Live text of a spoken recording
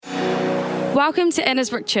Welcome to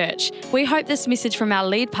Annesbrook Church. We hope this message from our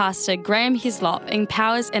lead pastor, Graham Hislop,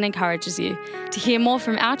 empowers and encourages you. To hear more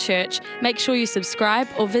from our church, make sure you subscribe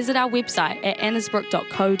or visit our website at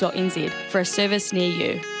annesbrook.co.nz for a service near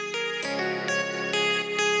you.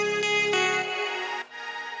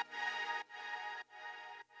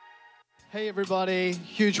 Hey everybody,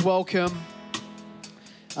 huge welcome.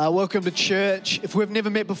 Welcome to church. If we've never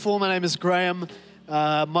met before, my name is Graham.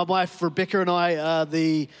 My wife Rebecca and I are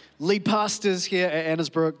the lead pastors here at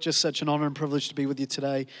Annesbrook. Just such an honor and privilege to be with you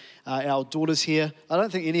today. Our daughter's here. I don't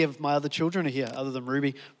think any of my other children are here other than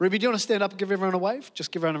Ruby. Ruby, do you want to stand up and give everyone a wave?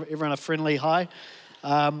 Just give everyone a friendly hi.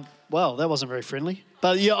 Well, that wasn't very friendly.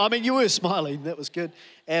 But yeah, I mean, you were smiling. That was good.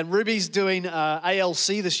 And Ruby's doing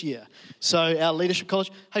ALC this year. So our leadership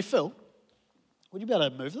college. Hey, Phil, would you be able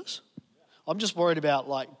to move this? I'm just worried about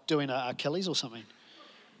like doing a Achilles or something.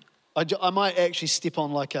 I might actually step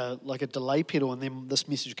on like a delay pedal and then this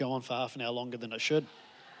message go on for half an hour longer than it should.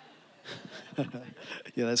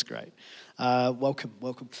 Yeah, that's great. Welcome.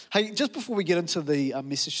 Hey, just before we get into the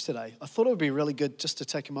message today, I thought it would be really good just to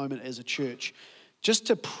take a moment as a church, just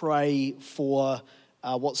to pray for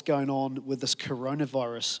what's going on with this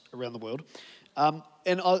coronavirus around the world.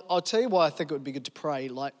 And I'll tell you why I think it would be good to pray.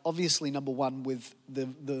 Like, obviously, number one, with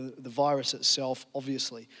the virus itself,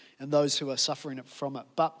 obviously, and those who are suffering from it.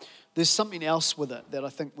 But there's something else with it that I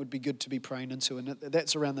think would be good to be praying into, and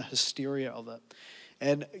that's around the hysteria of it.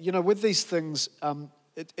 And, you know, with these things,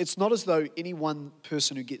 it's not as though any one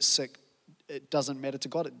person who gets sick, it doesn't matter to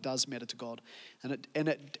God. It does matter to God.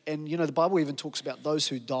 And you know, the Bible even talks about those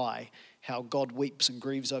who die, how God weeps and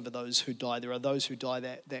grieves over those who die. There are those who die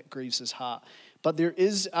that grieves his heart. But there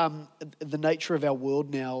is the nature of our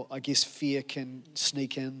world now, I guess fear can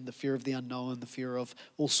sneak in, the fear of the unknown, the fear of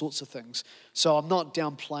all sorts of things. So I'm not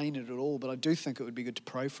downplaying it at all, but I do think it would be good to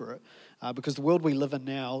pray for it. Because the world we live in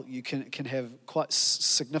now, you can have quite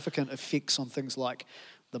significant effects on things like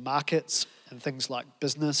the markets and things like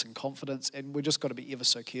business and confidence, and we've just got to be ever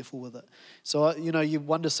so careful with it. So, you know, you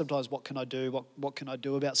wonder sometimes, what can I do? What can I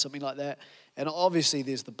do about something like that? And obviously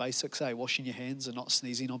there's the basics, washing your hands and not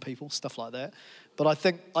sneezing on people, stuff like that. But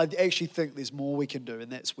I actually think there's more we can do, and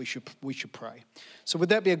that's we should pray. So would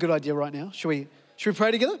that be a good idea right now? Should we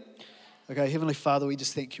pray together? Okay, Heavenly Father, we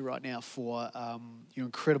just thank you right now for your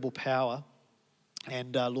incredible power.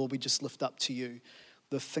 And Lord, we just lift up to you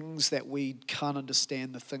the things that we can't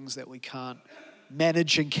understand, the things that we can't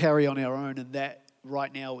manage and carry on our own. And that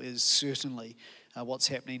right now is certainly what's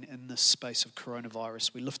happening in this space of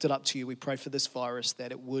coronavirus. We lift it up to you. We pray for this virus,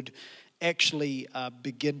 that it would actually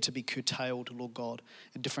begin to be curtailed, Lord God,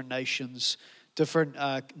 in different nations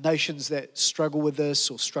that struggle with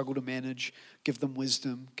this or struggle to manage. Give them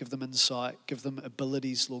wisdom, give them insight, give them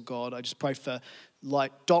abilities, Lord God. I just pray for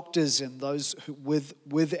like doctors and those who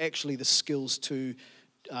with actually the skills to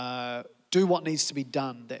do what needs to be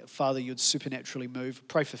done, that, Father, you'd supernaturally move.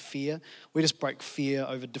 Pray for fear. We just break fear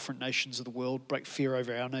over different nations of the world, break fear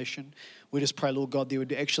over our nation. We just pray, Lord God, there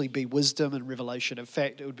would actually be wisdom and revelation. In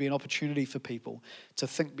fact, it would be an opportunity for people to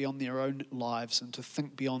think beyond their own lives and to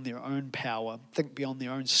think beyond their own power, think beyond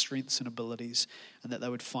their own strengths and abilities, and that they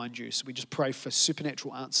would find you. So we just pray for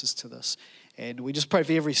supernatural answers to this. And we just pray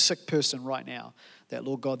for every sick person right now that,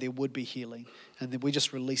 Lord God, there would be healing. And then we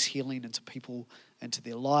just release healing into people, into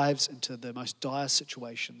their lives, into the most dire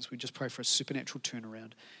situations. We just pray for a supernatural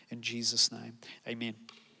turnaround in Jesus' name. Amen.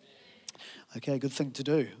 Okay, good thing to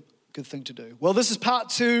do. Good thing to do. Well, this is part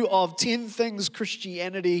 2 of 10 things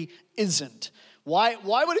Christianity isn't. Why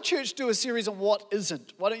would a church do a series on what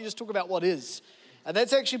isn't? Why don't you just talk about what is? And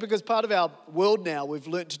that's actually because part of our world now, we've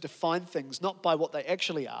learned to define things not by what they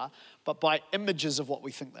actually are, but by images of what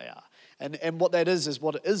we think they are. And what that is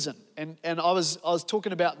what it isn't. And I was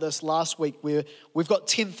talking about this last week, where we've got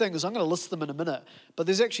 10 things. I'm going to list them in a minute, but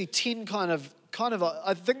there's actually 10 kind of.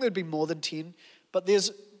 I think there'd be more than 10, but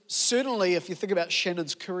there's certainly, if you think about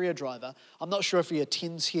Shannon's courier driver, I'm not sure if he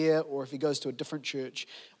attends here or if he goes to a different church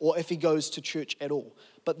or if he goes to church at all.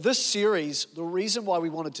 But this series, the reason why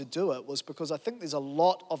we wanted to do it was because I think there's a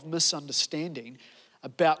lot of misunderstanding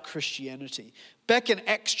about Christianity. Back in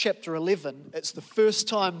Acts chapter 11, it's the first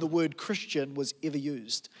time the word Christian was ever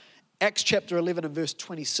used. Acts chapter 11 and verse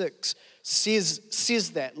 26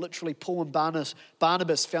 says that, literally, Paul and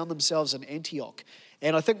Barnabas found themselves in Antioch.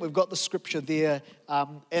 And I think we've got the scripture there,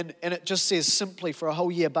 and it just says simply, for a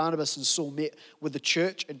whole year, Barnabas and Saul met with the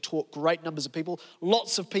church and taught great numbers of people.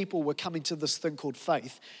 Lots of people were coming to this thing called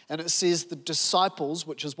faith. And it says the disciples,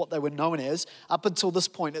 which is what they were known as, up until this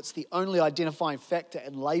point, it's the only identifying factor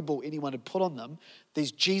and label anyone had put on them,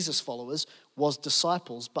 these Jesus followers, was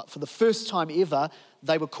disciples, but for the first time ever,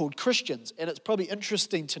 they were called Christians. And it's probably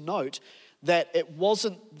interesting to note that it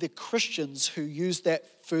wasn't the Christians who used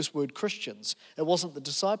that first word Christians. It wasn't the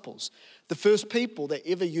disciples. The first people that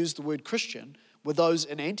ever used the word Christian were those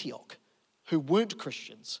in Antioch who weren't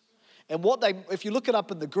Christians. And if you look it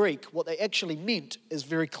up in the Greek, what they actually meant is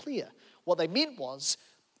very clear. What they meant was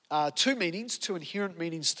two inherent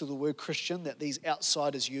meanings to the word Christian that these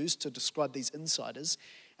outsiders use to describe these insiders.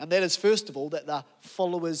 And that is, first of all, that they're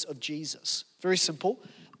followers of Jesus. Very simple.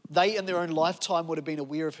 They, in their own lifetime, would have been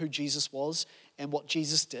aware of who Jesus was and what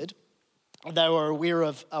Jesus did. And they were aware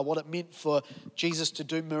of what it meant for Jesus to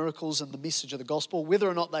do miracles and the message of the gospel. Whether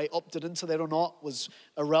or not they opted into that or not was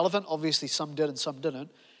irrelevant. Obviously, some did and some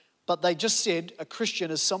didn't. But they just said a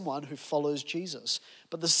Christian is someone who follows Jesus.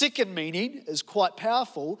 But the second meaning is quite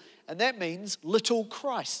powerful, and that means little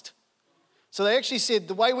Christ. So they actually said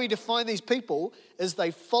the way we define these people is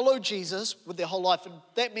they follow Jesus with their whole life, and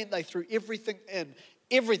that meant they threw everything in.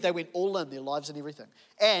 They went all in, their lives and everything.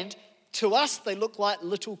 And to us, they look like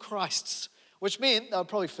little Christs, which meant they were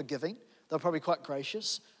probably forgiving, they were probably quite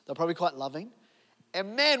gracious, they were probably quite loving.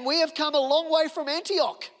 And man, we have come a long way from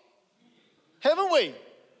Antioch, haven't we?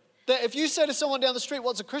 That if you say to someone down the street,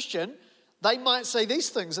 what's a Christian? They might say these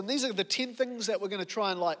things, and these are the 10 things that we're going to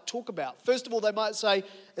try and talk about. First of all, they might say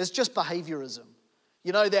it's just behaviorism.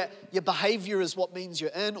 You know that your behavior is what means you're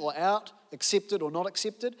in or out, accepted or not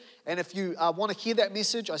accepted. And if you want to hear that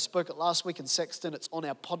message, I spoke it last week in Saxton. It's on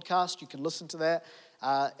our podcast. You can listen to that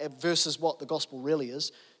versus what the gospel really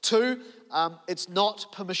is. 2, it's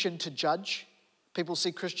not permission to judge. People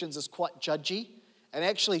see Christians as quite judgy. And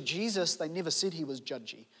actually, Jesus, they never said he was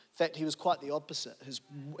judgy. In fact, he was quite the opposite.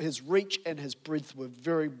 His reach and his breadth were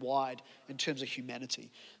very wide in terms of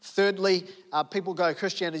humanity. Thirdly, people go,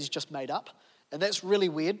 Christianity is just made up. And that's really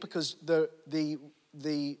weird because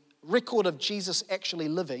the record of Jesus actually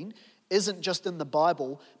living isn't just in the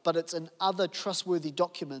Bible, but it's in other trustworthy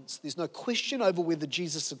documents. There's no question over whether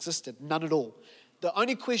Jesus existed, none at all. The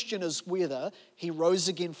only question is whether he rose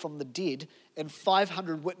again from the dead, and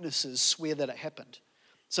 500 witnesses swear that it happened.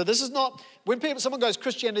 So this is not, when someone goes,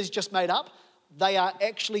 Christianity is just made up, they are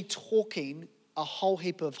actually talking a whole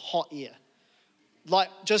heap of hot air. Like,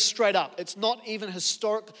 just straight up. It's not even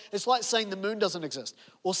historic. It's like saying the moon doesn't exist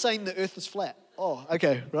or saying the earth is flat. Oh,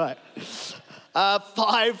 okay, right.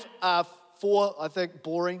 4, I think,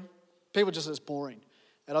 boring. People just say it's boring.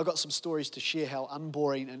 And I've got some stories to share how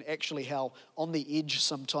unboring and actually how on the edge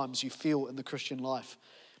sometimes you feel in the Christian life.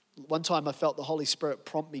 One time I felt the Holy Spirit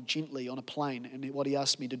prompt me gently on a plane, and what he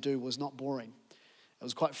asked me to do was not boring. It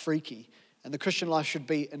was quite freaky. And the Christian life should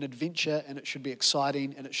be an adventure, and it should be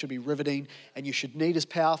exciting, and it should be riveting, and you should need his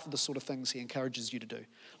power for the sort of things he encourages you to do.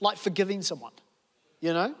 Like forgiving someone,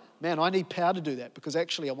 you know? Man, I need power to do that because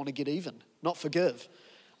actually I want to get even, not forgive.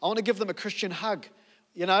 I want to give them a Christian hug,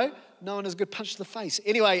 you know? No one is a good punch to the face.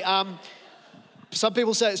 Anyway, some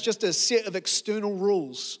people say it's just a set of external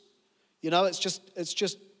rules. You know, it's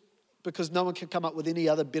just because no one can come up with any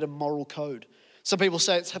other better moral code. Some people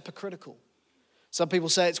say it's hypocritical. Some people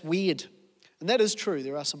say it's weird. And that is true.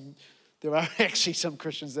 There are actually some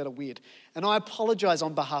Christians that are weird. And I apologize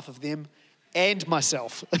on behalf of them and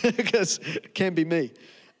myself, because it can be me.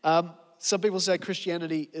 Some people say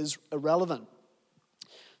Christianity is irrelevant.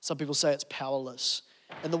 Some people say it's powerless.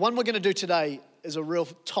 And the one we're going to do today is a real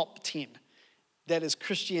top 10. That is,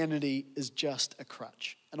 Christianity is just a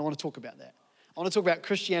crutch. And I want to talk about that. I want to talk about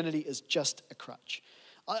Christianity is just a crutch.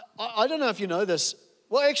 I don't know if you know this.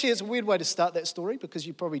 Well, actually, it's a weird way to start that story because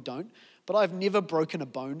you probably don't. But I've never broken a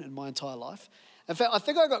bone in my entire life. In fact, I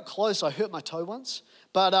think I got close. I hurt my toe once.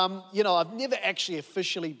 But, I've never actually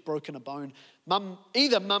officially broken a bone.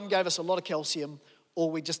 Either mum gave us a lot of calcium or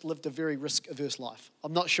we just lived a very risk-averse life.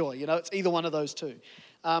 I'm not sure. It's either one of those two.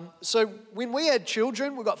 So when we had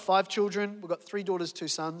children, we've got 5 children. We've got 3 daughters, 2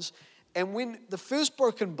 sons. And when the first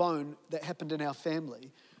broken bone that happened in our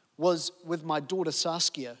family was with my daughter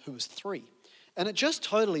Saskia, who was 3. And it just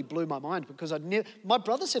totally blew my mind because my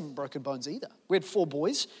brothers hadn't broken bones either. We had 4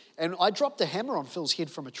 boys, and I dropped a hammer on Phil's head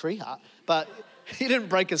from a tree hut, but he didn't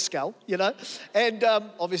break his skull, and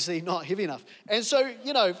obviously not heavy enough. And so,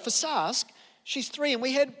 for Sask, she's 3,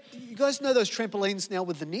 and you guys know those trampolines now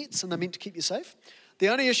with the nets, and they're meant to keep you safe? The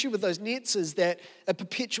only issue with those nets is that it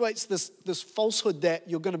perpetuates this falsehood that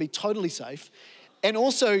you're going to be totally safe. And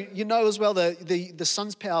also, as well, the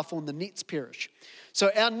sun's powerful and the nets perish. So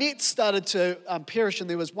our nets started to perish, and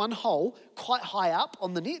there was one hole quite high up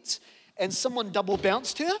on the nets, and someone double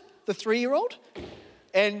bounced her, the 3-year-old,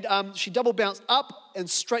 and she double bounced up and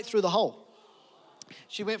straight through the hole.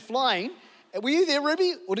 She went flying. Were you there,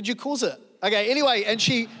 Ruby, or did you cause it? Okay, anyway, and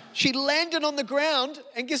she landed on the ground,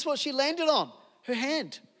 and guess what she landed on? Her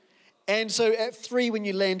hand. And so at 3, when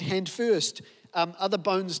you land hand first, other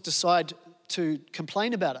bones decide to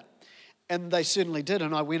complain about it. And they certainly did,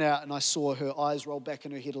 and I went out and I saw her eyes roll back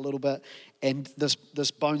in her head a little bit and this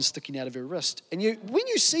bone sticking out of her wrist. And when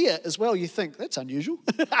you see it as well, you think, that's unusual.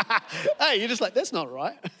 Hey, you're just like, that's not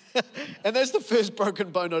right. And that's the first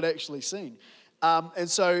broken bone I'd actually seen. And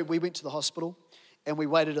so we went to the hospital, and we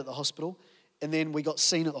waited at the hospital, and then we got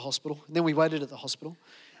seen at the hospital, and then we waited at the hospital.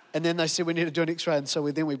 And then they said we need to do an x-ray, and so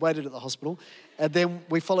we waited at the hospital. And then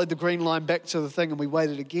we followed the green line back to the thing, and we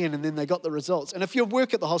waited again, and then they got the results. And if you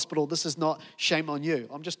work at the hospital, this is not shame on you.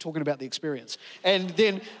 I'm just talking about the experience. And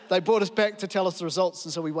then they brought us back to tell us the results,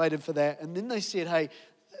 and so we waited for that. And then they said, hey,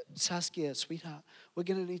 Saskia, sweetheart, we're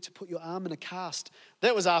going to need to put your arm in a cast.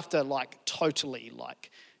 That was after, totally,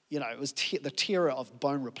 it was the terror of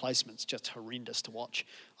bone replacements, just horrendous to watch.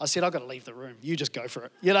 I said, I've got to leave the room. You just go for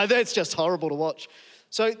it. That's just horrible to watch.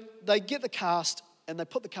 So they get the cast and they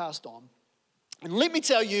put the cast on. And let me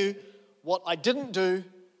tell you what I didn't do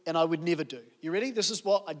and I would never do. You ready? This is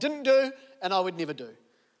what I didn't do and I would never do.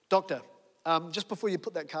 Doctor, just before you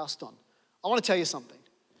put that cast on, I want to tell you something.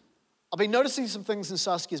 I've been noticing some things in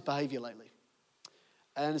Saskia's behavior lately.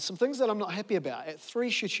 And some things that I'm not happy about. At 3,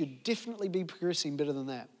 she should definitely be progressing better than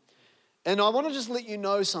that. And I want to just let you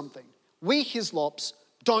know something. We Hislops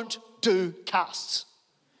don't do casts.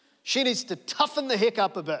 She needs to toughen the heck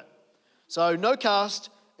up a bit. So no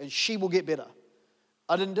cast, and she will get better.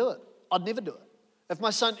 I didn't do it. I'd never do it. If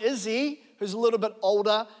my son Izzy, who's a little bit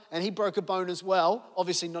older, and he broke a bone as well,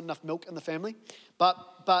 obviously not enough milk in the family, but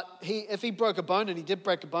if he broke a bone, and he did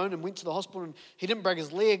break a bone and went to the hospital, and he didn't break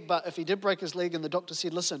his leg, but if he did break his leg and the doctor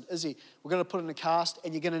said, listen, Izzy, we're going to put in a cast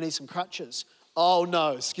and you're going to need some crutches. Oh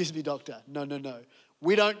no, excuse me, doctor. No.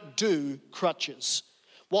 We don't do crutches.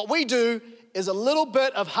 What we do is a little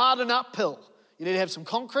bit of harden up pill. You need to have some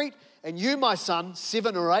concrete, and you, my son,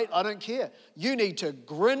 7 or 8, I don't care. You need to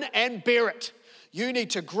grin and bear it. You need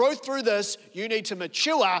to grow through this. You need to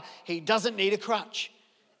mature. He doesn't need a crutch.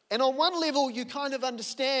 And on one level, you kind of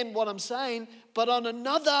understand what I'm saying, but on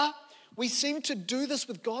another, we seem to do this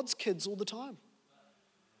with God's kids all the time.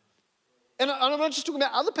 And I'm not just talking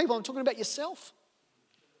about other people, I'm talking about yourself.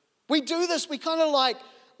 We do this, we kind of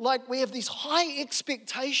like we have these high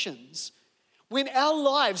expectations when our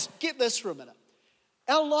lives, get this for a minute,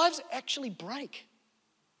 our lives actually break.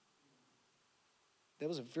 That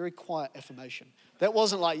was a very quiet affirmation. That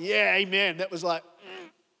wasn't like, yeah, amen. That was like,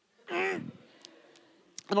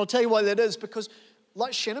 And I'll tell you why that is, because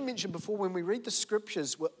like Shannon mentioned before, when we read the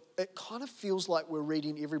scriptures, it kind of feels like we're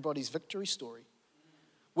reading everybody's victory story.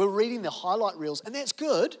 We're reading the highlight reels, and that's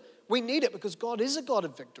good. We need it because God is a God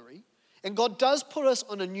of victory, and God does put us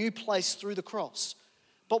on a new place through the cross.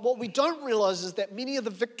 But what we don't realize is that many of the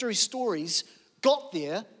victory stories got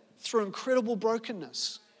there through incredible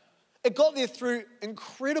brokenness. It got there through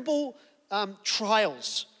incredible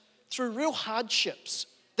trials, through real hardships.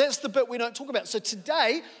 That's the bit we don't talk about. So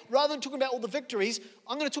today, rather than talking about all the victories,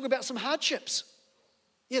 I'm going to talk about some hardships.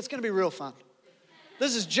 Yeah, it's going to be real fun.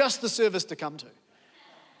 This is just the service to come to.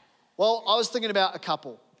 Well, I was thinking about a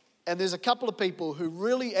couple, and there's a couple of people who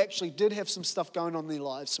really actually did have some stuff going on in their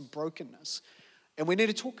lives, some brokenness, and we need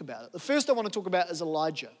to talk about it. The first I want to talk about is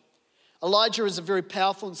Elijah. Elijah is a very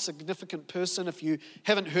powerful and significant person. If you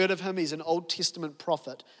haven't heard of him, he's an Old Testament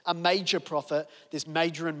prophet, a major prophet. There's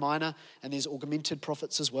major and minor, and there's augmented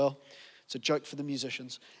prophets as well. It's a joke for the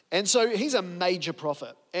musicians. And so he's a major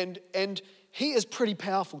prophet, and he is pretty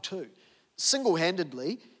powerful too.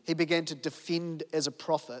 Single-handedly, he began to defend as a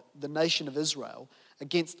prophet the nation of Israel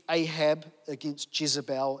against Ahab, against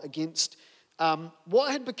Jezebel, against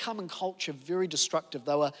what had become in culture very destructive.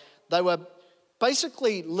 They were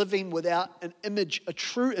basically living without an image, a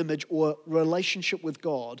true image or relationship with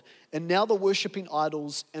God, and now they're worshipping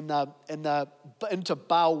idols and they're into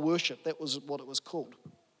Baal worship. That was what it was called.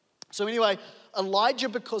 So anyway, Elijah,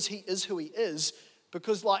 because he is who he is,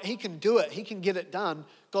 because he can do it, he can get it done,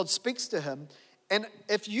 God speaks to him. And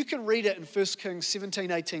if you can read it in 1 Kings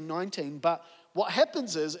 17, 18, 19, but what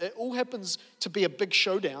happens is it all happens to be a big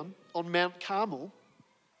showdown on Mount Carmel,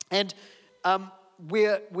 and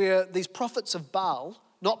where these prophets of Baal,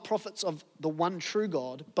 not prophets of the one true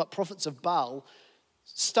God, but prophets of Baal,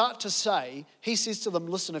 start to say, he says to them,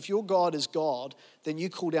 listen, if your God is God, then you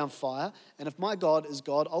call down fire, and if my God is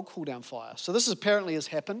God, I'll call down fire. So this apparently has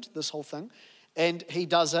happened, this whole thing. And he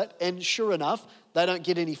does it, and sure enough, they don't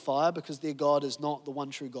get any fire because their God is not the one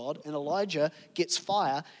true God. And Elijah gets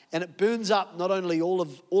fire, and it burns up not only all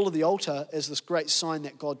of the altar as this great sign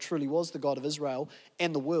that God truly was the God of Israel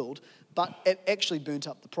and the world, but it actually burnt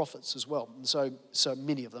up the prophets as well. And so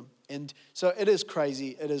many of them. And so it is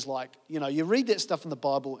crazy. It is like, you read that stuff in the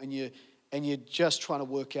Bible and you're just trying to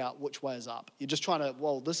work out which way is up. You're just trying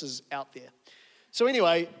to, this is out there. So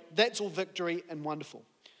anyway, that's all victory and wonderful.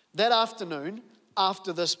 That afternoon,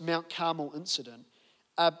 after this Mount Carmel incident,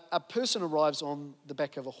 a person arrives on the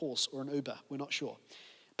back of a horse or an Uber. We're not sure.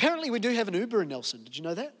 Apparently we do have an Uber in Nelson. Did you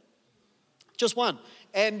know that? Just one.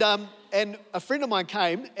 And a friend of mine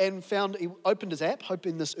came and he opened his app,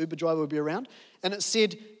 hoping this Uber driver would be around, and it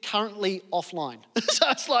said, currently offline. So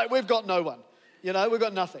it's like, we've got no one. We've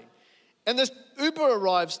got nothing. And this Uber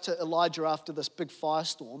arrives to Elijah after this big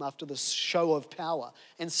firestorm, after this show of power,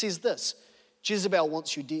 and says this, Jezebel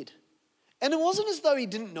wants you dead. And it wasn't as though he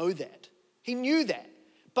didn't know that. He knew that.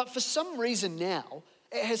 But for some reason now,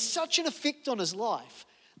 it has such an effect on his life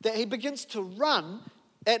that he begins to run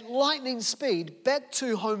at lightning speed back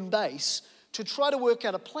to home base to try to work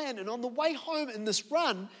out a plan. And on the way home in this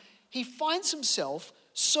run, he finds himself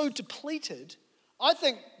so depleted. I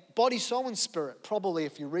think body, soul, and spirit, probably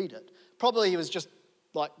if you read it, probably he was just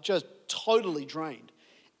totally drained.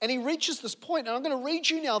 And he reaches this point, and I'm going to read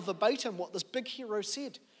you now verbatim what this big hero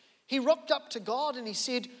said. He rocked up to God and he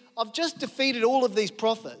said, I've just defeated all of these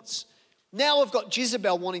prophets. Now I've got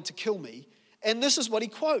Jezebel wanting to kill me. And this is what he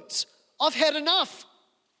quotes. I've had enough.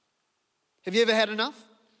 Have you ever had enough?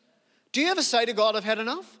 Do you ever say to God, I've had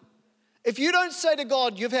enough? If you don't say to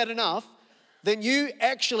God, you've had enough, then you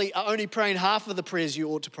actually are only praying half of the prayers you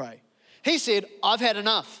ought to pray. He said, I've had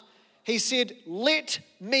enough. He said, let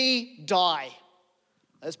me die.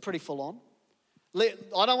 That's pretty full on.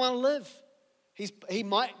 I don't want to live. He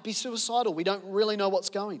might be suicidal. We don't really know what's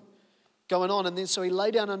going on. And then so he lay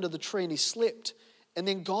down under the tree and he slept. And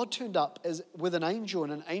then God turned up with an angel,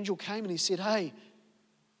 and an angel came and he said, hey,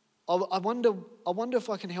 I wonder if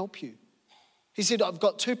I can help you. He said, I've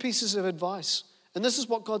got 2 pieces of advice. And this is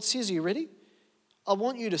what God says. Are you ready? I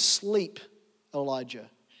want you to sleep, Elijah,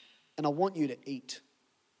 and I want you to eat.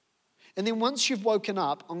 And then once you've woken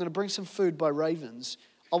up, I'm going to bring some food by ravens.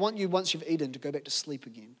 I want you, once you've eaten, to go back to sleep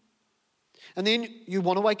again. And then you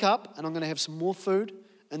want to wake up, and I'm going to have some more food,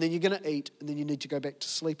 and then you're going to eat, and then you need to go back to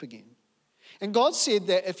sleep again. And God said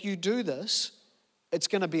that if you do this, it's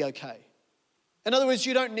going to be okay. In other words,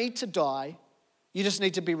 you don't need to die. You just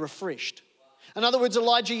need to be refreshed. In other words,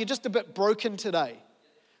 Elijah, you're just a bit broken today.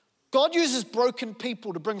 God uses broken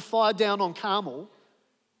people to bring fire down on Carmel.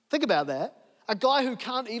 Think about that. A guy who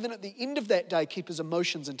can't even at the end of that day keep his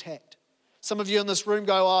emotions intact. Some of you in this room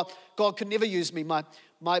go, God could never use me. My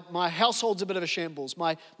household's a bit of a shambles.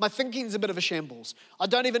 My thinking's a bit of a shambles. I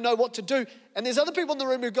don't even know what to do. And there's other people in the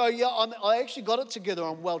room who go, I actually got it together.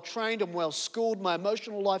 I'm well trained, I'm well schooled, my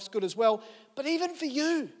emotional life's good as well. But even for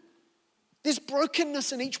you, there's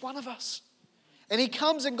brokenness in each one of us. And he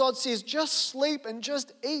comes and God says, just sleep and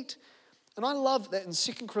just eat. And I love that in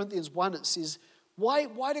 2 Corinthians 1 it says, why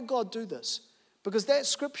did God do this? Because that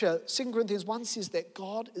scripture, 2 Corinthians 1 says that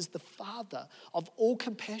God is the Father of all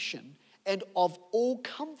compassion and of all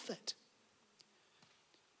comfort.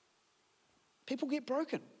 People get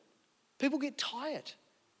broken. People get tired.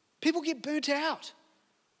 People get burnt out.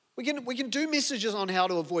 We can do messages on how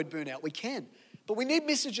to avoid burnout. We can. But we need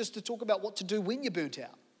messages to talk about what to do when you're burnt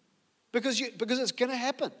out. Because it's going to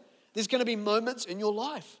happen. There's going to be moments in your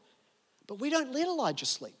life. But we don't let Elijah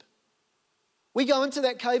sleep. We go into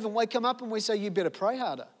that cave and wake him up and we say, you better pray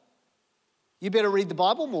harder. You better read the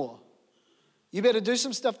Bible more. You better do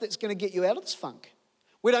some stuff that's going to get you out of this funk.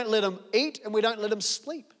 We don't let him eat and we don't let him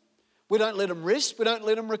sleep. We don't let him rest. We don't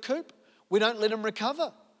let him recoup. We don't let him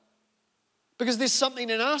recover. Because there's something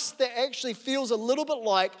in us that actually feels a little bit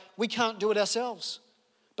like we can't do it ourselves.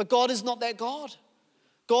 But God is not that God.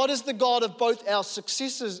 God is the God of both our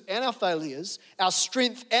successes and our failures, our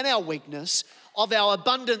strength and our weakness, of our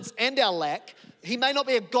abundance and our lack. He may not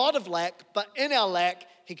be a God of lack, but in our lack,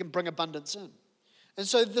 he can bring abundance in. And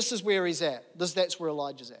so this is where he's at. That's where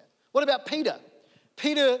Elijah's at. What about Peter?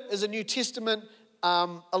 Peter is a New Testament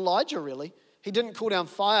Elijah, really. He didn't call down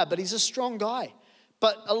fire, but he's a strong guy.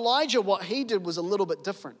 But Elijah, what he did was a little bit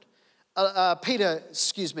different. Peter's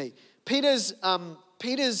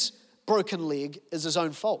broken leg is his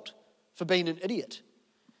own fault for being an idiot.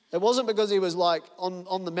 It wasn't because he was like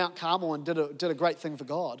on the Mount Carmel and did a great thing for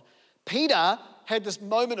God. Peter had this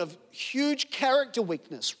moment of huge character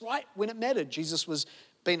weakness right when it mattered. Jesus was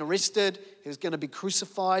being arrested. He was going to be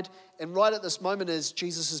crucified. And right at this moment as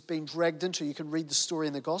Jesus is being dragged into, you can read the story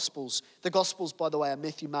in the Gospels. The Gospels, by the way, are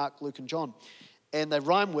Matthew, Mark, Luke, and John. And they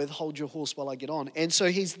rhyme with, hold your horse while I get on. And so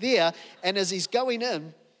he's there, and as he's going in,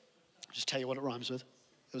 I'll just tell you what it rhymes with.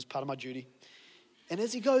 It was part of my duty. And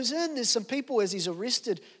as he goes in, there's some people, as he's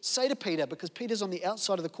arrested, say to Peter, because Peter's on the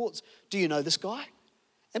outside of the courts, do you know this guy?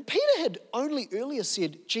 And Peter had only earlier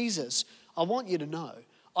said, Jesus, I want you to know,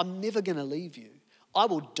 I'm never going to leave you. I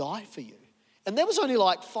will die for you. And that was only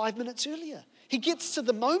like 5 minutes earlier. He gets to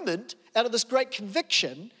the moment out of this great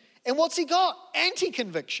conviction, and what's he got?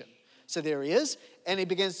 Anti-conviction. So there he is, and he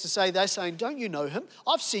begins to say, they're saying, don't you know him?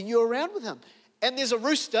 I've seen you around with him. And there's a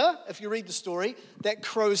rooster, if you read the story, that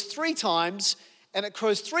crows 3 times, and it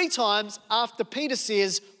crows 3 times after Peter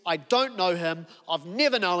says, I don't know him, I've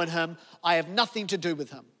never known him, I have nothing to do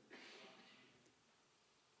with him.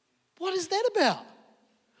 What is that about?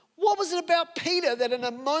 What was it about Peter that in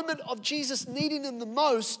a moment of Jesus needing him the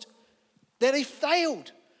most, that he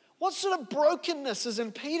failed? What sort of brokenness is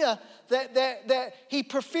in Peter that he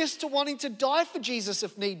professed to wanting to die for Jesus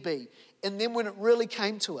if need be? And then when it really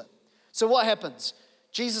came to it. So what happens?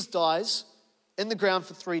 Jesus dies in the ground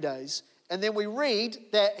for 3 days. And then we read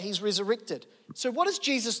that he's resurrected. So what does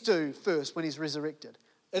Jesus do first when he's resurrected?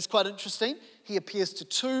 It's quite interesting. He appears to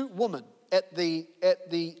 2 women at the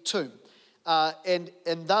tomb. And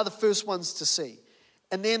they're the first ones to see.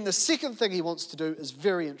 And then the second thing he wants to do is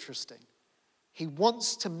very interesting. He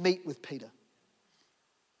wants to meet with Peter.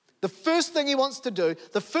 The first thing he wants to do,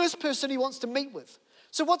 the first person he wants to meet with.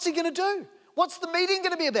 So what's he going to do? What's the meeting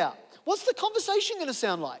going to be about? What's the conversation going to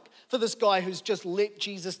sound like for this guy who's just let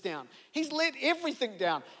Jesus down? He's let everything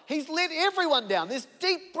down. He's let everyone down. There's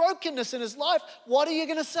deep brokenness in his life. What are you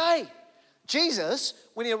going to say? Jesus,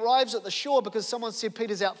 when he arrives at the shore because someone said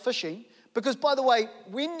Peter's out fishing, because by the way,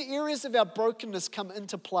 when areas of our brokenness come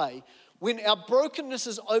into play, when our brokenness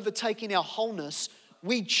is overtaking our wholeness,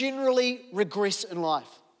 we generally regress in life.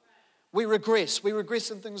 We regress. We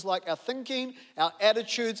regress in things like our thinking, our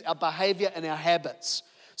attitudes, our behavior, and our habits.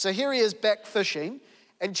 So here he is back fishing,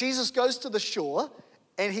 and Jesus goes to the shore,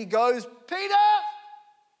 and he goes, Peter,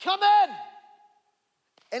 come in.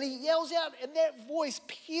 And he yells out, and that voice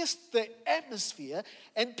pierced the atmosphere,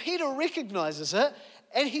 and Peter recognizes it,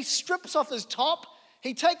 and he strips off his top.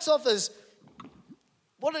 He takes off his,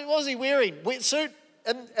 what was he wearing? Wetsuit.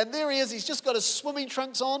 And there he is. He's just got his swimming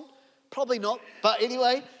trunks on. Probably not, but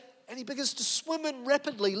anyway. And he begins to swim in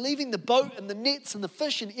rapidly, leaving the boat and the nets and the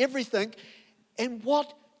fish and everything. And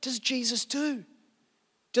what does Jesus do?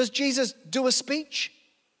 Does Jesus do a speech?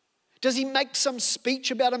 Does he make some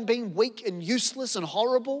speech about him being weak and useless and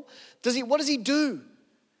horrible? What does he do?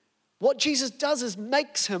 What Jesus does is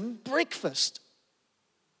makes him breakfast.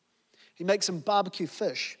 He makes him barbecue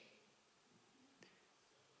fish.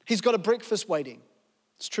 He's got a breakfast waiting.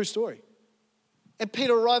 It's a true story. And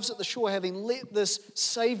Peter arrives at the shore having let this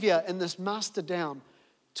Savior and this Master down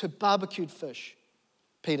to barbecued fish.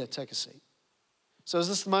 Peter, take a seat. So is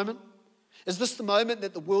this the moment? Is this the moment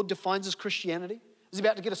that the world defines as Christianity? Is he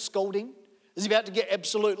about to get a scolding? Is he about to get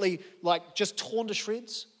absolutely just torn to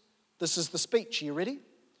shreds? This is the speech. Are you ready?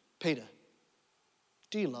 Peter,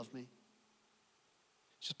 do you love me?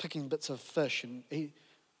 Just picking bits of fish and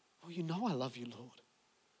you know I love you, Lord.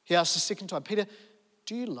 He asks the second time, Peter,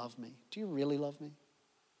 do you love me? Do you really love me?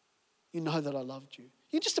 You know that I loved you.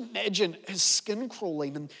 You just imagine his skin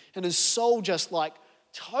crawling and his soul just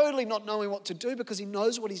totally not knowing what to do because he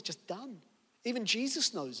knows what he's just done. Even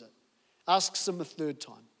Jesus knows it. Asks him a 3rd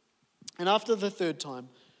time. And after the 3rd time,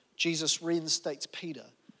 Jesus reinstates Peter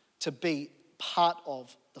to be part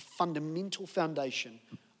of the fundamental foundation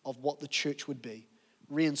of what the church would be.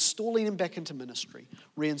 Reinstalling him back into ministry,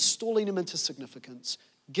 reinstalling him into significance,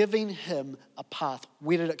 giving him a path.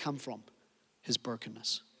 Where did it come from? His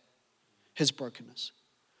brokenness. His brokenness.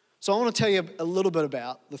 So I want to tell you a little bit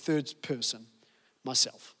about the 3rd person,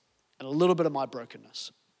 myself, and a little bit of my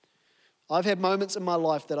brokenness. I've had moments in my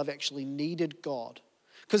life that I've actually needed God.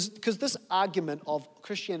 Because this argument of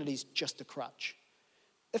Christianity is just a crutch.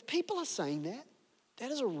 If people are saying that,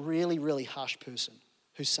 that is a really, really harsh person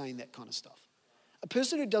who's saying that kind of stuff. A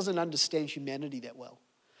person who doesn't understand humanity that well.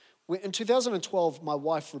 In 2012, my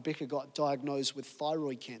wife, Rebecca, got diagnosed with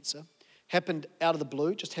thyroid cancer. Happened out of the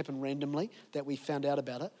blue, just happened randomly that we found out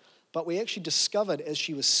about it. But we actually discovered as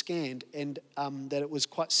she was scanned and that it was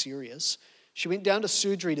quite serious. She went down to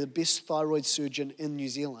surgery to the best thyroid surgeon in New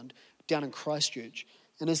Zealand, down in Christchurch.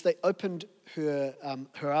 And as they opened her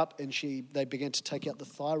up and they began to take out the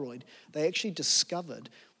thyroid, they actually discovered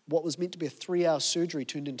what was meant to be a 3-hour surgery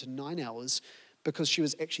turned into 9 hours because she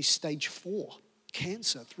was actually stage 4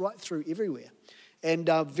 cancer right through everywhere. And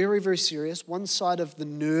very, very serious. One side of the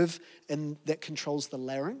nerve that controls the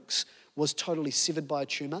larynx was totally severed by a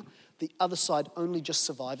tumor. The other side only just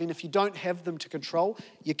surviving. If you don't have them to control,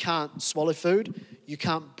 you can't swallow food. You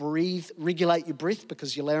can't breathe, regulate your breath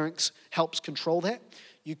because your larynx helps control that.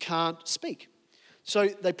 You can't speak. So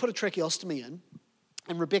they put a tracheostomy in,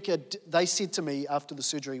 and Rebecca, they said to me after the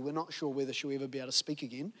surgery, we're not sure whether she'll ever be able to speak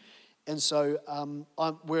again. And so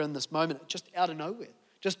we're in this moment, just out of nowhere,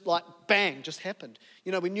 just like bang, just happened.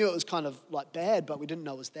 You know, we knew it was kind of like bad, but we didn't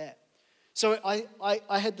know it was that. So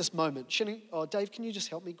I had this moment. Shinny, Dave, can you just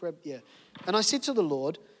help me grab? Yeah. And I said to the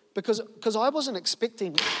Lord, because I wasn't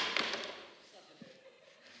expecting.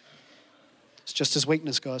 It's just his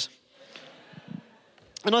weakness, guys.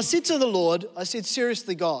 And I said to the Lord, I said,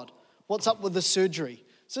 seriously, God, what's up with the surgery?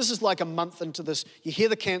 So this is like a month into this. You hear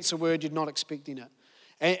the cancer word, you're not expecting it.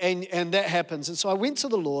 And that happens. And so I went to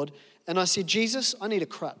the Lord and I said, Jesus, I need a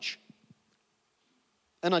crutch.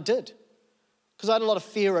 And I did. Because I had a lot of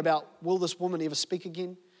fear about, will this woman ever speak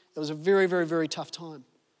again? It was a very, very, very tough time.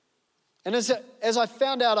 And as I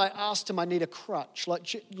found out, I asked him, I need a crutch.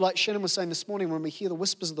 Like Shannon was saying this morning, when we hear the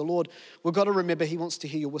whispers of the Lord, we've got to remember he wants to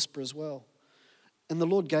hear your whisper as well. And the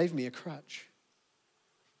Lord gave me a crutch.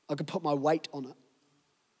 I could put my weight on it.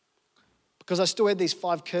 Because I still had these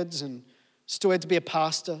 5 kids and still had to be a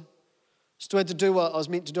pastor. Still had to do what I was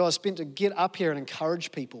meant to do. I was meant to get up here and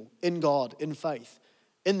encourage people in God, in faith,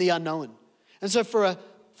 in the unknown. And so for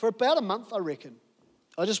about a month, I reckon,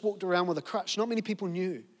 I just walked around with a crutch. Not many people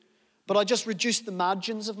knew. But I just reduced the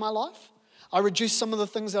margins of my life. I reduced some of the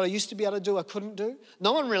things that I used to be able to do, I couldn't do.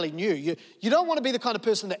 No one really knew. You don't want to be the kind of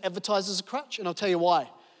person that advertises a crutch, and I'll tell you why.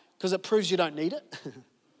 Because it proves you don't need it. I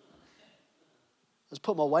just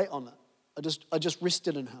put my weight on it. I just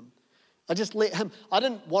rested in him. I just let him, I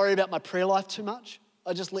didn't worry about my prayer life too much.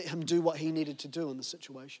 I just let him do what he needed to do in the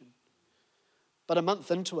situation. But a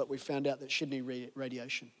month into it, we found out that she'd need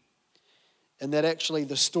radiation. And that actually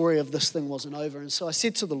the story of this thing wasn't over. And so I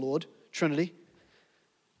said to the Lord, Trinity,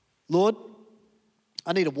 Lord,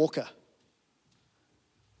 I need a walker.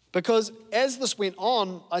 Because as this went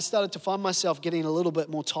on, I started to find myself getting a little bit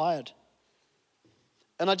more tired.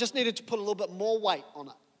 And I just needed to put a little bit more weight on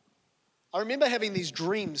it. I remember having these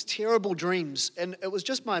dreams, terrible dreams, and it was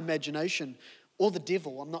just my imagination or the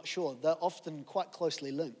devil, I'm not sure. They're often quite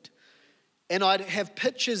closely linked. And I'd have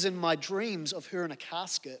pictures in my dreams of her in a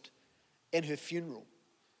casket and her funeral.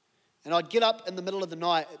 And I'd get up in the middle of the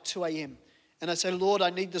night at 2 a.m. and I'd say, Lord, I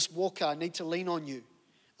need this walker. I need to lean on you.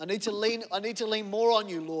 I need to lean more on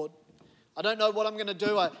you, Lord. I don't know what I'm going to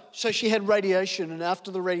do. So she had radiation, and after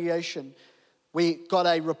the radiation, we got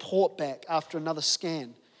a report back after another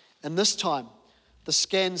scan. And this time, the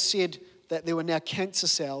scan said that there were now cancer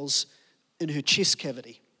cells in her chest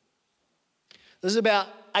cavity. This is about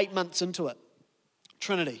 8 months into it.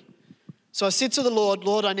 Trinity. So I said to the Lord,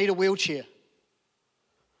 Lord, I need a wheelchair.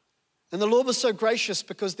 And the Lord was so gracious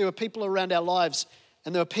because there were people around our lives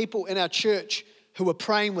and there were people in our church who were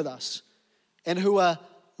praying with us and who were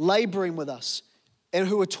laboring with us and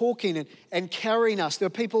who were talking and carrying us. There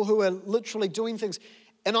were people who were literally doing things.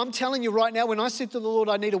 And I'm telling you right now, when I said to the Lord,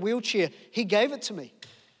 I need a wheelchair, he gave it to me.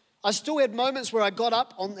 I still had moments where I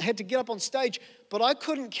had to get up on stage, but I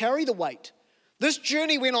couldn't carry the weight. This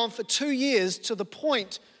journey went on for 2 years to the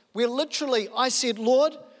point where literally I said,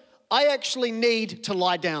 Lord, I actually need to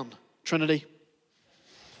lie down, Trinity.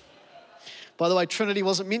 By the way, Trinity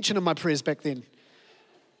wasn't mentioned in my prayers back then,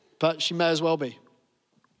 but she may as well be.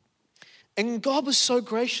 And God was so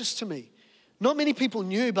gracious to me. Not many people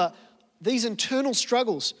knew, but these internal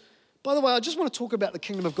struggles. By the way, I just want to talk about the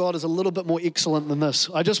kingdom of God as a little bit more excellent than this.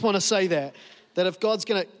 I just want to say that if God's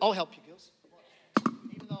going to, I'll help you, girls.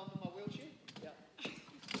 Even though I'm in my wheelchair. Yeah. There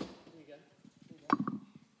you go.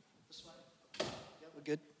 This way. Yeah, we're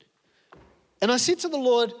good. And I said to the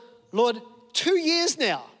Lord, 2 years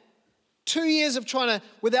now. 2 years of trying to,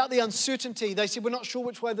 without the uncertainty, they said, we're not sure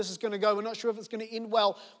which way this is going to go. We're not sure if it's going to end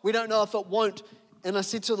well. We don't know if it won't. And I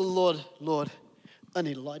said to the Lord, I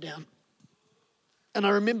need to lie down. And I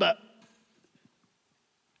remember,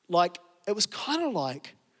 it was kind of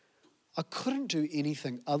like I couldn't do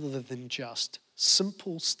anything other than just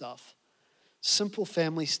simple stuff, simple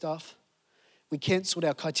family stuff. We cancelled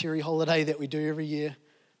our Kaiteri holiday that we do every year.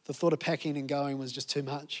 The thought of packing and going was just too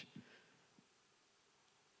much.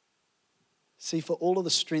 See, for all of the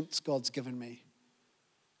strengths God's given me,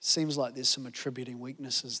 seems like there's some attributing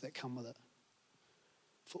weaknesses that come with it.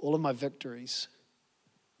 For all of my victories,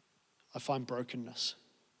 I find brokenness.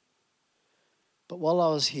 But while I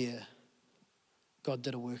was here, God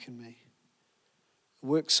did a work in me. A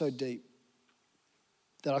work so deep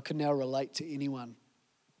that I could now relate to anyone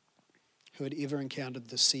who had ever encountered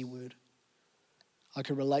the C word. I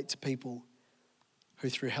could relate to people who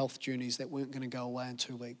through health journeys that weren't going to go away in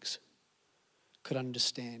 2 weeks could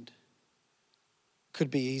understand, could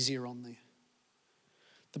be easier on there.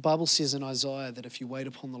 The Bible says in Isaiah that if you wait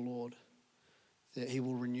upon the Lord, that he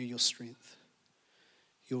will renew your strength.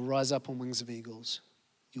 You'll rise up on wings of eagles.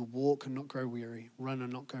 You'll walk and not grow weary, run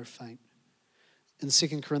and not go faint. In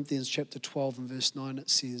 2 Corinthians chapter 12 and verse 9, it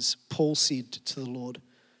says, Paul said to the Lord,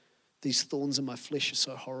 these thorns in my flesh are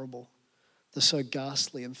so horrible. They're so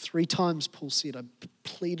ghastly. And 3 times Paul said, I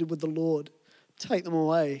pleaded with the Lord, take them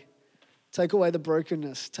away. Take away the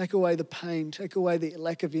brokenness. Take away the pain. Take away the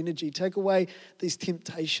lack of energy. Take away these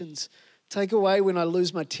temptations. Take away when I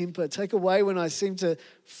lose my temper. Take away when I seem to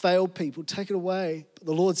fail people. Take it away. But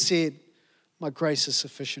the Lord said, my grace is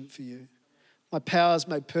sufficient for you. My power is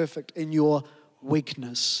made perfect in your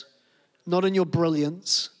weakness. Not in your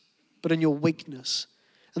brilliance, but in your weakness.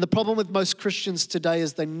 And the problem with most Christians today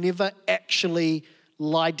is they never actually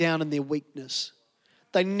lie down in their weakness.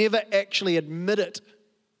 They never actually admit it.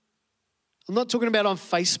 I'm not talking about on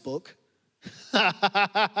Facebook.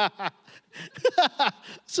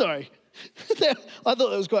 Sorry. I thought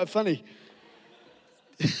that was quite funny.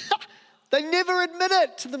 They never admit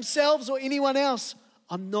it to themselves or anyone else.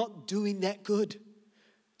 I'm not doing that good.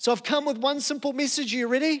 So I've come with one simple message. Are you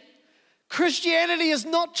ready? Christianity is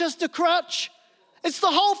not just a crutch. It's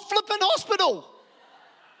the whole flippin' hospital.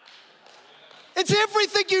 It's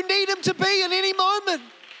everything you need him to be in any moment.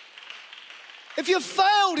 If you've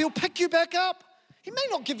failed, he'll pick you back up. He may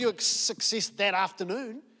not give you a success that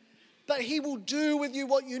afternoon, but he will do with you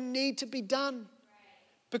what you need to be done.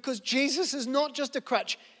 Because Jesus is not just a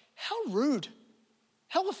crutch. How rude.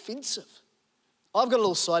 How offensive. I've got a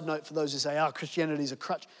little side note for those who say, Christianity is a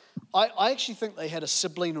crutch. I actually think they had a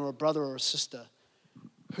sibling or a brother or a sister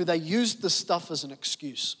who they used this stuff as an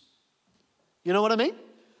excuse. You know what I mean? They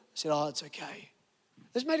said, it's okay.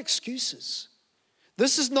 They've made excuses.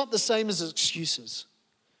 This is not the same as excuses.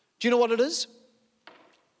 Do you know what it is?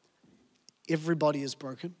 Everybody is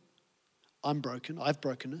broken. I'm broken. I have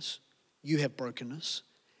brokenness. You have brokenness.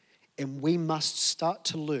 And we must start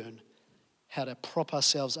to learn how to prop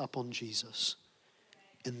ourselves up on Jesus.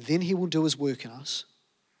 And then he will do his work in us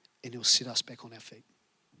and he'll set us back on our feet.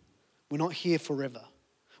 We're not here forever.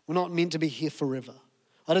 We're not meant to be here forever.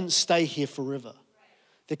 I didn't stay here forever.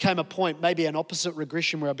 There came a point, maybe an opposite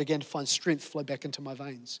regression, where I began to find strength flow back into my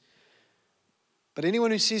veins. But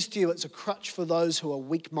anyone who says to you it's a crutch for those who are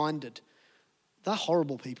weak-minded, they're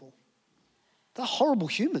horrible people. They're horrible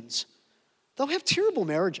humans. They'll have terrible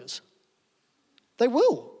marriages. They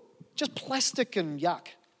will. Just plastic and yuck.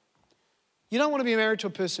 You don't want to be married to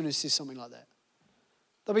a person who says something like that.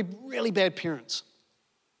 They'll be really bad parents.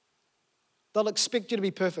 They'll expect you to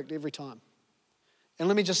be perfect every time. And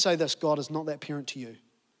let me just say this, God is not that parent to you.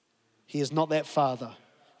 He is not that father.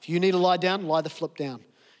 If you need to lie down, lie the flip down.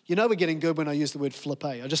 You know we're getting good when I use the word flip,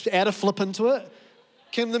 eh? I just add a flip into it.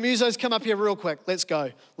 Can the musos come up here real quick? Let's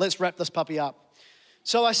go. Let's wrap this puppy up.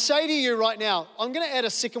 So I say to you right now, I'm going to add a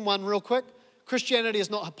second one real quick. Christianity is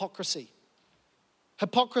not hypocrisy.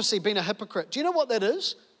 Hypocrisy, being a hypocrite. Do you know what that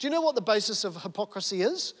is? Do you know what the basis of hypocrisy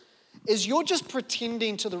is? Is you're just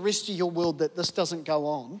pretending to the rest of your world that this doesn't go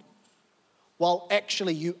on, while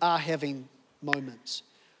actually you are having moments.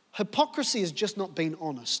 Hypocrisy is just not being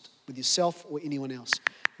honest with yourself or anyone else.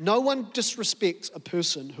 No one disrespects a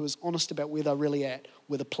person who is honest about where they're really at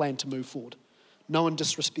with a plan to move forward. No one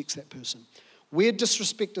disrespects that person. Where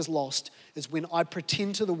disrespect is lost is when I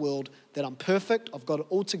pretend to the world that I'm perfect, I've got it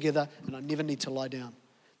all together, and I never need to lie down.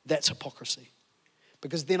 That's hypocrisy.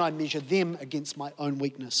 Because then I measure them against my own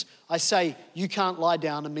weakness. I say, you can't lie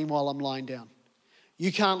down, and meanwhile I'm lying down.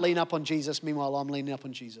 You can't lean up on Jesus, meanwhile I'm leaning up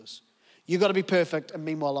on Jesus. You've got to be perfect, and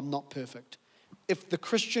meanwhile I'm not perfect. If the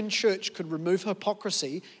Christian church could remove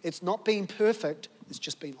hypocrisy, it's not being perfect, it's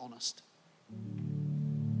just being honest.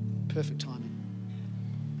 Perfect timing.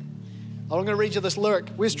 I'm going to read you this lyric.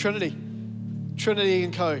 Where's Trinity? Trinity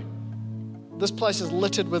and Co. This place is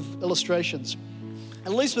littered with illustrations.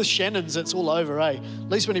 At least with Shannon's, it's all over, eh? At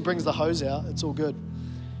least when he brings the hose out, it's all good.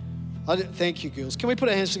 Thank you, girls. Can we put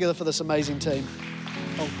our hands together for this amazing team?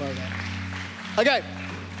 Oh, borrow that. Okay.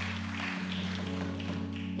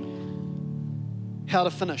 How to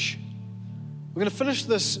finish. We're going to finish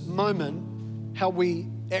this moment how we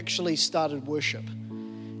actually started worship.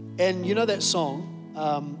 And you know that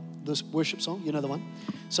song, this worship song, you know the one?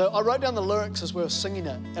 So I wrote down the lyrics as we were singing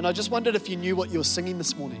it, and I just wondered if you knew what you were singing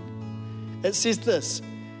this morning. It says this: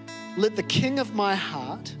 let the King of my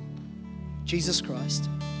heart, Jesus Christ,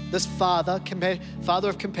 this Father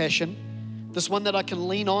of compassion, this one that I can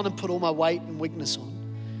lean on and put all my weight and weakness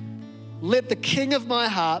on, let the King of my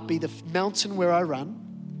heart be the mountain where I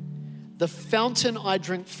run, the fountain I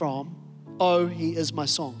drink from. Oh, he is my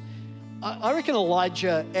song. I reckon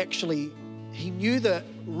Elijah actually, he knew the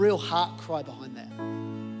real heart cry behind that.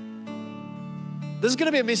 This is going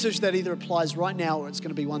to be a message that either applies right now or it's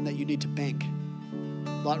going to be one that you need to bank.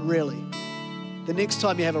 Like, really. The next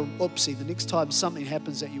time you have a oopsie, the next time something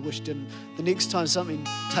happens that you wish didn't, the next time something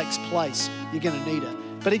takes place, you're going to need it.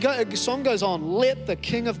 But the song goes on, let the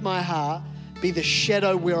king of my heart be the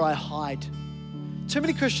shadow where I hide. Too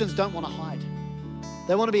many Christians don't want to hide.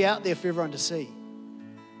 They want to be out there for everyone to see.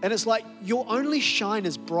 And it's like you'll only shine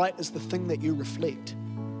as bright as the thing that you reflect.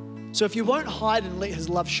 So if you won't hide and let his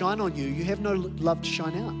love shine on you, you have no love to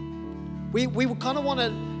shine out. We kind of want to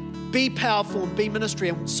be powerful and be ministry,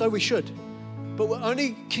 and so we should. But we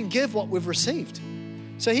only can give what we've received.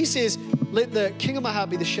 So he says, let the king of my heart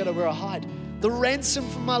be the shadow where I hide. The ransom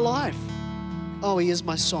for my life. Oh, he is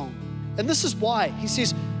my song. And this is why. He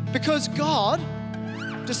says, because God,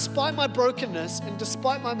 despite my brokenness and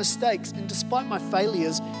despite my mistakes and despite my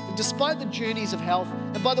failures and despite the journeys of health,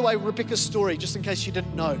 and by the way, Rebecca's story, just in case you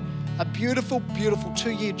didn't know, a beautiful, beautiful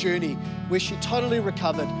 2-year journey where she totally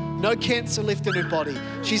recovered, no cancer left in her body.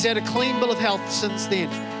 She's had a clean bill of health since then.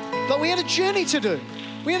 But we had a journey to do.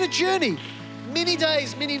 We had a journey. Many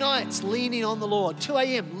days, many nights, leaning on the Lord. 2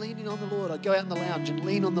 a.m., leaning on the Lord. I'd go out in the lounge and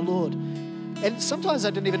lean on the Lord. And sometimes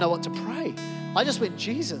I didn't even know what to pray. I just went,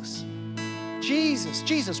 Jesus, Jesus,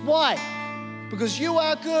 Jesus. Why? Because you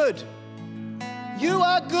are good. You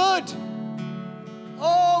are good.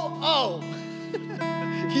 Oh.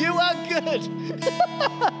 You are good.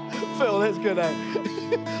 Phil, that's good, eh?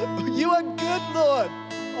 You are good, Lord.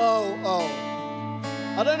 Oh.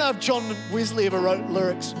 I don't know if John Wesley ever wrote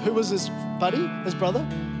lyrics. Who was his buddy, his brother?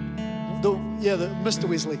 The Mr.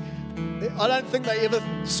 Wesley. I don't think they ever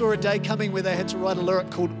saw a day coming where they had to write a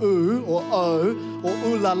lyric called ooh or oh or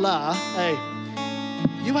ooh la la. Hey,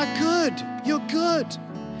 you are good. You're good.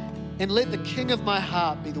 And let the king of my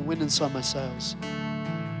heart be the wind inside my sails.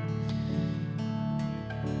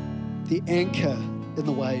 The anchor in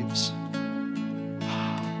the waves.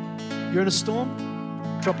 You're in a storm?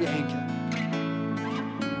 Drop your anchor.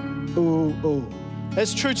 Ooh.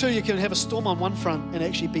 It's true too, you can have a storm on one front and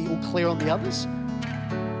actually be all clear on the others.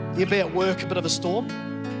 You can be at work, a bit of a storm,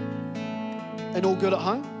 and all good at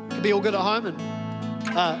home. You can be all good at home and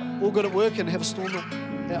all good at work and have a storm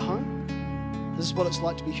at home. This is what it's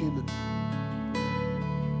like to be human.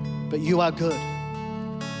 But you are good.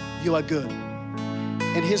 You are good.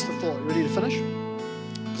 And here's the thought. Ready to finish?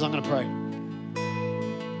 Because I'm going to pray.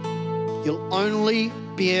 You'll only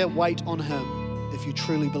bear weight on him if you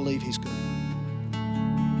truly believe he's good.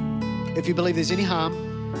 If you believe there's any harm,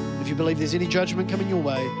 if you believe there's any judgment coming your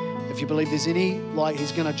way, if you believe there's any, like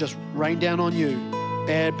he's going to just rain down on you,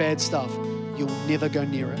 bad stuff, you'll never go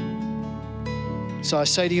near it. So I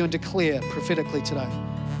say to you and declare prophetically today,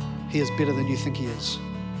 he is better than you think he is.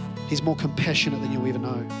 He's more compassionate than you'll ever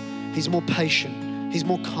know. He's more patient. He's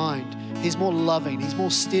more kind. He's more loving. He's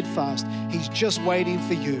more steadfast. He's just waiting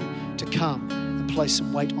for you to come and place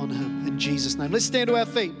some weight on him in Jesus' name. Let's stand to our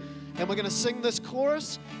feet and we're going to sing this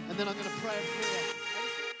chorus and then I'm going to pray a prayer.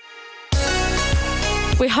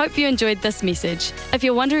 We hope you enjoyed this message. If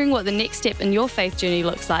you're wondering what the next step in your faith journey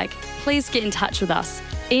looks like, please get in touch with us.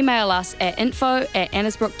 Email us at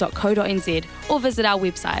info@annesbrook.co.nz or visit our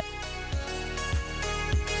website.